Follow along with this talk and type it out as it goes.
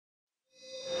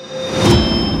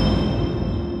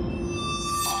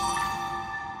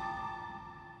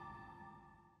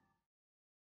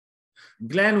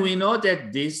Glenn, we know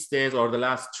that these days or the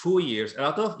last 2 years, a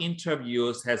lot of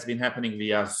interviews has been happening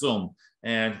via Zoom.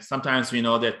 And sometimes we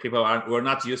know that people were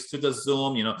not used to the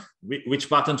Zoom, which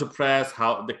button to press,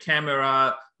 how the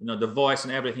camera, the voice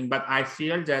and everything. But I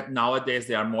feel that nowadays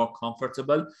they are more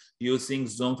comfortable using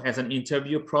Zoom as an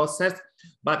interview process.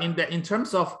 But in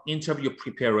terms of interview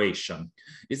preparation,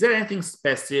 is there anything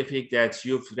specific that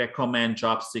you recommend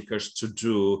job seekers to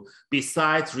do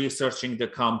besides researching the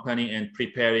company and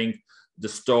preparing the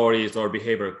stories or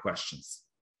behavioral questions?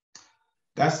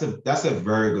 That's a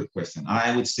very good question.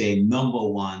 I would say number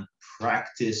one,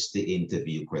 practice the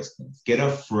interview questions. Get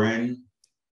a friend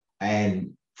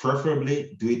and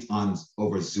preferably do it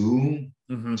over Zoom,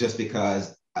 just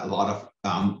because a lot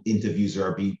of interviews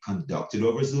are being conducted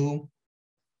over Zoom.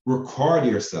 Record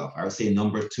yourself. I would say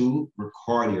number two,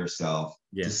 record yourself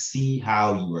to see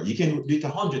how you are. You can do it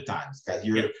 100 times because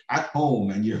you're at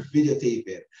home and you're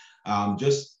videotaping.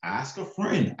 Just ask a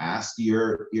friend, ask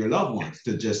your loved ones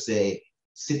to just say,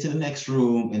 sit in the next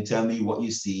room and tell me what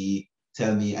you see,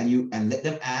 tell me, and let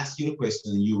them ask you the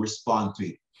question and you respond to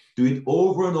it. Do it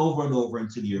over and over and over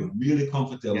until you're really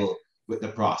comfortable with the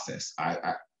process.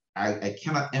 I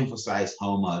cannot emphasize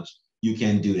how much you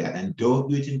can do that. And don't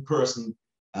do it in person.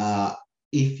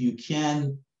 If you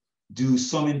can, do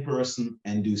some in person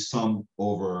and do some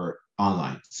over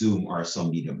online, Zoom or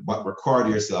some medium, but record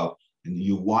yourself and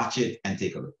you watch it and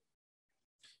take a look.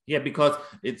 Yeah, because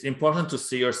it's important to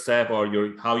see yourself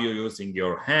or how you're using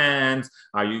your hands.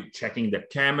 Are you checking the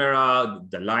camera,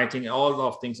 the lighting? All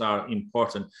of things are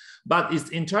important. But it's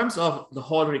in terms of the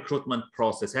whole recruitment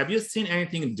process, have you seen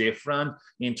anything different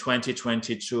in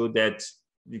 2022 that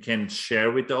you can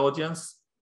share with the audience?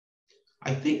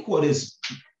 I think because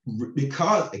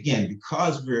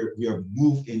we have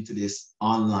moved into this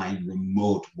online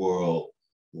remote world,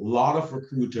 a lot of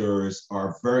recruiters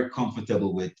are very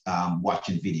comfortable with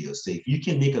watching videos. So if you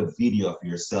can make a video of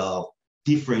yourself,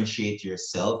 differentiate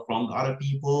yourself from other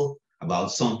people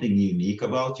about something unique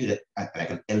about you that I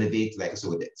can elevate, like so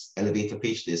with this elevator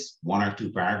pitch, this 1 or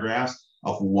 2 paragraphs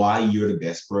of why you're the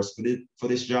best person for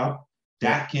this job,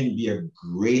 that can be a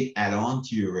great add-on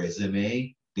to your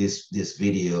resume. This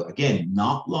video, again,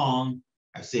 not long,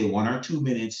 I say 1 or 2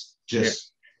 minutes,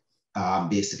 just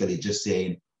basically just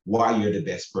saying why you're the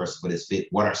best person for this fit.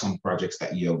 What are some projects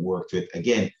that you have worked with?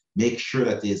 Again, make sure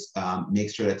that is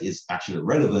actually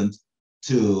relevant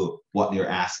to what they're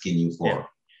asking you for.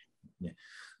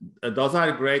 Those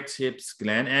are great tips,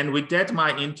 Glenn. And with that,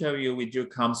 my interview with you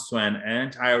comes to an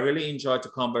end. I really enjoyed the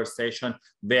conversation.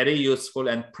 Very useful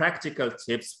and practical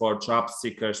tips for job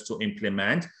seekers to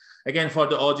implement. Again, for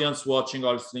the audience watching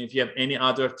or listening, if you have any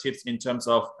other tips in terms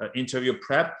of interview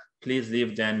prep, please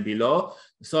leave them below.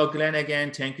 So Glenn,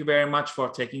 again, thank you very much for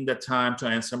taking the time to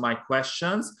answer my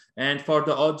questions. And for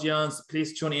the audience,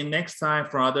 please tune in next time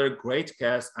for another great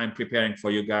guest I'm preparing for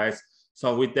you guys.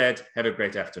 So with that, have a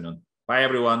great afternoon. Bye,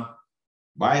 everyone.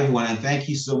 Bye, everyone. And thank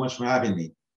you so much for having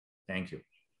me. Thank you.